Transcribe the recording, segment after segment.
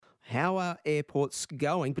How are airports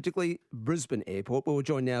going, particularly Brisbane Airport? Well, we're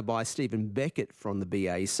joined now by Stephen Beckett from the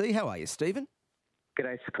BAC. How are you, Stephen?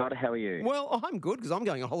 G'day, Scott. How are you? Well, I'm good because I'm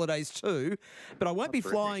going on holidays too, but I won't be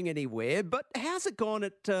flying anywhere. But how's it gone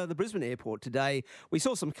at the Brisbane Airport today? We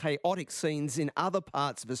saw some chaotic scenes in other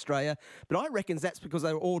parts of Australia, but I reckon that's because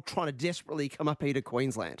they were all trying to desperately come up here to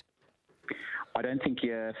Queensland. I don't think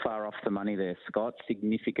you're far off the money there, Scott.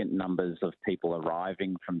 Significant numbers of people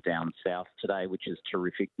arriving from down south today, which is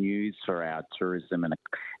terrific news for our tourism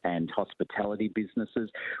and hospitality businesses.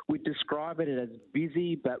 We describe it as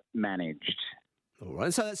busy but managed. All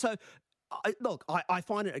right. I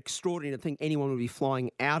find it extraordinary to think anyone would be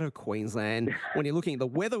flying out of Queensland when you're looking at the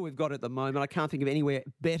weather we've got at the moment. I can't think of anywhere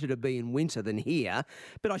better to be in winter than here.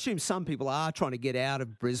 But I assume some people are trying to get out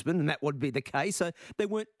of Brisbane, and that would be the case. So there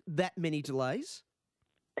weren't that many delays?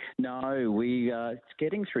 No, it's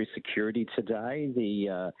getting through security today.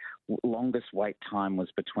 The longest wait time was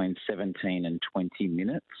between 17 and 20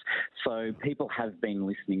 minutes. So people have been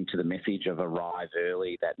listening to the message of arrive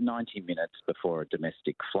early, that 90 minutes before a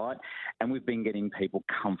domestic flight, and we've been getting people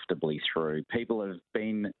comfortably through. People have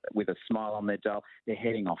been with a smile on their dial. They're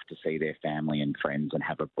heading off to see their family and friends and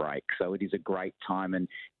have a break. So it is a great time, and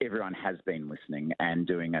everyone has been listening and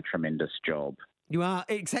doing a tremendous job. You are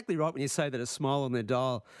exactly right when you say that, a smile on their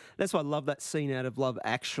dial. That's why I love that scene out of Love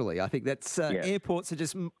Actually. I think that's airports are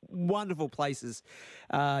just wonderful places.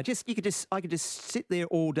 I could just sit there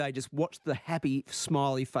all day, just watch the happy,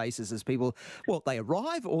 smiley faces as people, they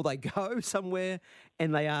arrive or they go somewhere,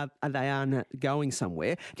 and they are going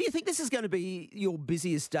somewhere. Do you think this is going to be your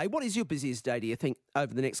busiest day? What is your busiest day, do you think,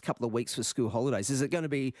 over the next couple of weeks for school holidays? Is it going to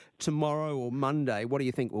be tomorrow or Monday? What do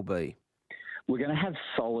you think will be? We're going to have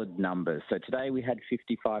solid numbers. So today we had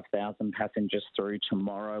 55,000 passengers through.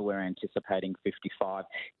 Tomorrow we're anticipating 55.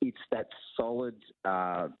 It's that solid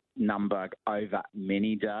number over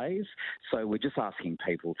many days. So we're just asking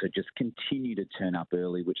people to just continue to turn up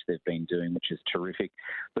early, which they've been doing, which is terrific.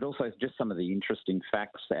 But also just some of the interesting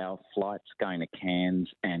facts, our flights going to Cairns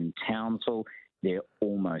and Townsville, they're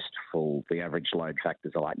almost full. The average load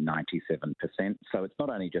factors are like 97%. So it's not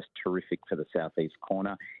only just terrific for the southeast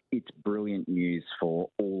corner, it's brilliant news for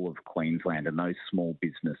all of Queensland and those small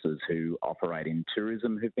businesses who operate in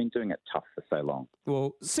tourism who've been doing it tough for so long.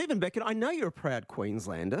 Well, Stephen Beckett, I know you're a proud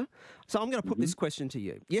Queenslander, so I'm going to put this question to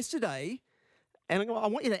you. Yesterday, and I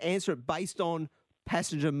want you to answer it based on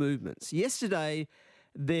passenger movements. Yesterday,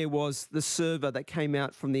 there was the survey that came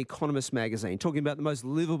out from The Economist magazine talking about the most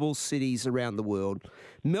livable cities around the world.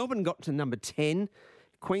 Melbourne got to number 10.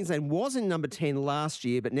 Queensland was in number 10 last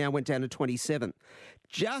year, but now went down to 27th.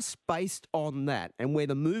 Just based on that and where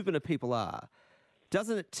the movement of people are,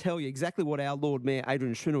 doesn't it tell you exactly what our Lord Mayor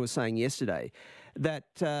Adrian Schrinner was saying yesterday,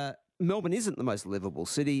 that Melbourne isn't the most livable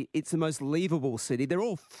city, it's the most leavable city. They're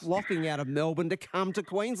all flocking out of Melbourne to come to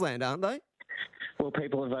Queensland, aren't they? Well,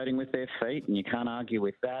 people are voting with their feet, and you can't argue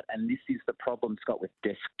with that. And this is the problem, Scott, with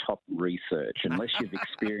desktop research. Unless you've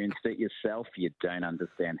experienced it yourself, you don't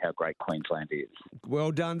understand how great Queensland is.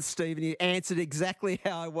 Well done, Stephen. You answered exactly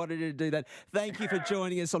how I wanted to do that. Thank you for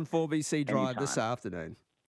joining us on 4BC Drive this afternoon.